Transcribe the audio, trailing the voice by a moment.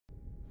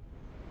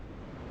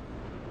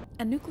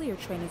A nuclear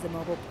train is a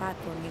mobile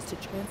platform used to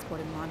transport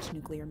and launch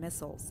nuclear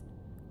missiles.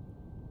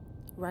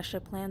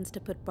 Russia plans to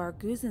put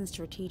Berguzin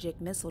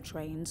strategic missile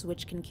trains,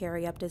 which can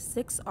carry up to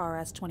 6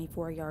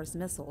 RS-24 Yars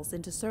missiles,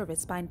 into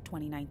service by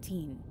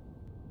 2019.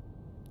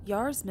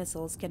 Yars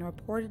missiles can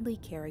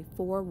reportedly carry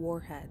 4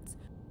 warheads,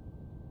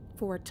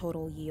 for a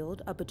total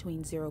yield of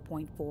between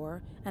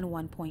 0.4 and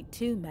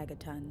 1.2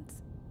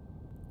 megatons.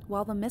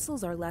 While the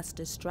missiles are less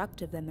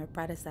destructive than their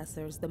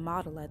predecessors, the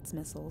Model X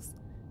missiles,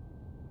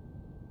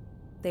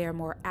 they are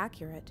more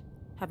accurate,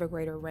 have a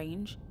greater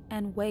range,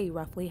 and weigh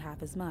roughly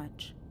half as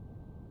much.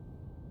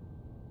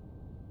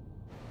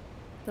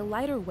 The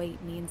lighter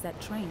weight means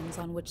that trains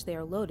on which they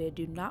are loaded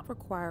do not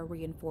require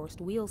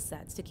reinforced wheel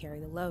sets to carry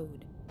the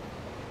load.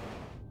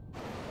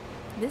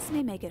 This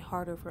may make it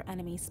harder for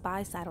enemy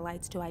spy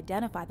satellites to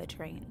identify the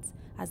trains,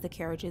 as the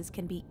carriages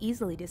can be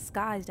easily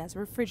disguised as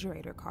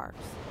refrigerator cars.